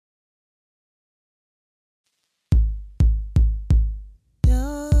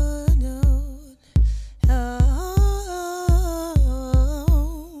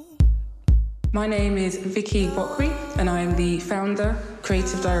My name is Vicki Igbokwe, and I am the founder,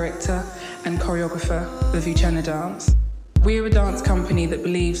 creative director, and choreographer of Uchenna Dance. We're a dance company that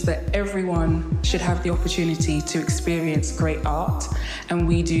believes that everyone should have the opportunity to experience great art, and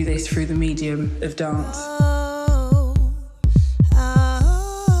we do this through the medium of dance.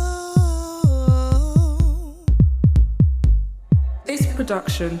 This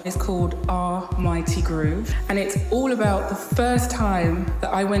production is called Our Mighty Groove, and it's all about the first time that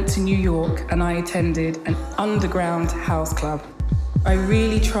I went to New York and I attended an underground house club. I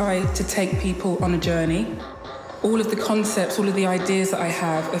really try to take people on a journey. All of the concepts, all of the ideas that I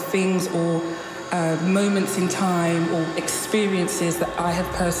have are things or moments in time or experiences that I have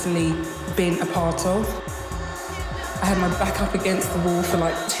personally been a part of. I had my back up against the wall for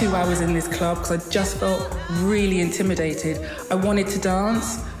like 2 hours in this club because I just felt really intimidated. I wanted to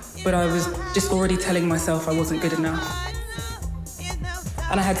dance, but I was just already telling myself I wasn't good enough.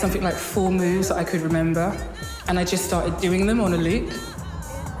 And I had something like 4 moves that I could remember, and I just started doing them on a loop.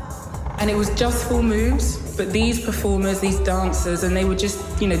 And it was just 4 moves, but these performers, these dancers, and they were just,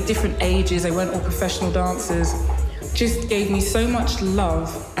 different ages, they weren't all professional dancers, just gave me so much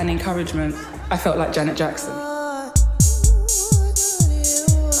love and encouragement. I felt like Janet Jackson.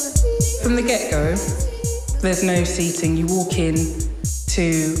 From the get-go, there's no seating. You walk in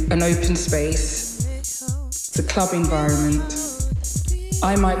to an open space. It's a club environment.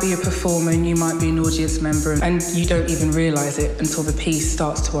 I might be a performer and you might be an audience member, and you don't even realise it until the piece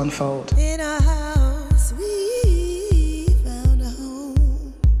starts to unfold. In our house, we found a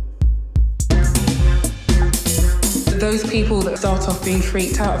home. Those people that start off being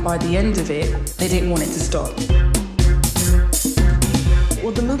freaked out, by the end of it, they didn't want it to stop.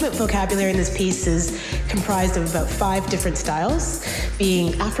 Well, the movement vocabulary in this piece is comprised of about 5 different styles,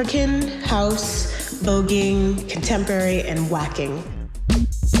 being African, house, voguing, contemporary, and waacking.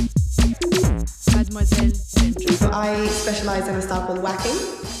 I specialise in a style called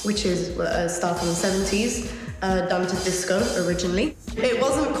waacking, which is a style from the 70s, done to disco originally. It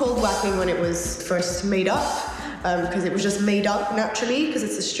wasn't called waacking when it was first made up, because it was just made up naturally, because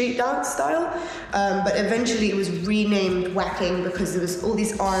it's a street dance style. But eventually it was renamed waacking because there was all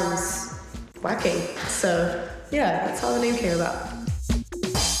these arms whacking. So yeah, that's how the name came about.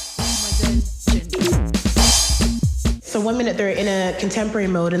 So 1 minute they're in a contemporary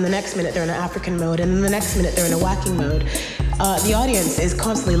mode, and the next minute they're in an African mode, and then the next minute they're in a waacking mode. The audience is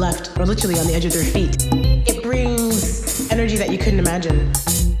constantly left, or literally on the edge of their feet. It brings energy that you couldn't imagine.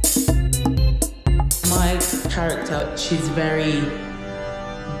 My character, she's very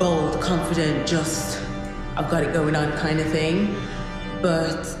bold, confident, just I've got it going on kind of thing.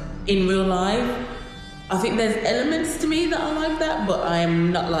 But in real life, I think there's elements to me that are like that, but I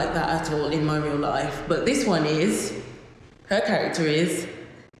am not like that at all in my real life. But this one is, her character is.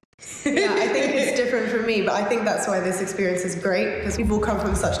 Yeah, I think it's different for me, but I think that's why this experience is great, because we've all come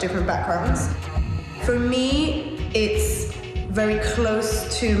from such different backgrounds. For me, it's very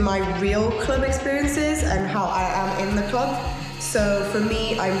close to my real club experiences and how I am in the club. So for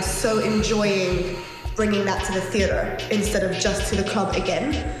me, I'm so enjoying bringing that to the theatre instead of just to the club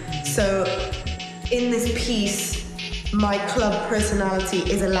again. So in this piece, my club personality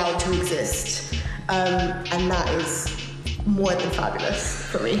is allowed to exist. And that is more than fabulous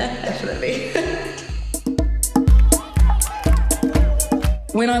for me, definitely.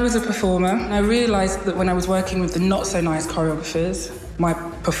 When I was a performer, I realised that when I was working with the not-so-nice choreographers, my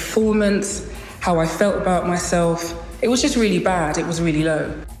performance, how I felt about myself, it was just really bad, it was really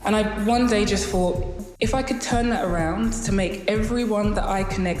low. And I one day just thought, if I could turn that around to make everyone that I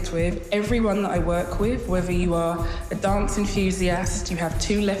connect with, everyone that I work with, whether you are a dance enthusiast, you have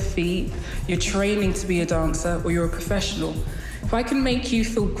 2 left feet, you're training to be a dancer, or you're a professional, if I can make you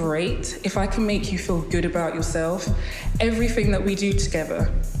feel great, if I can make you feel good about yourself, everything that we do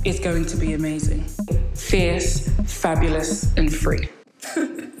together is going to be amazing. Fierce, fabulous, and free.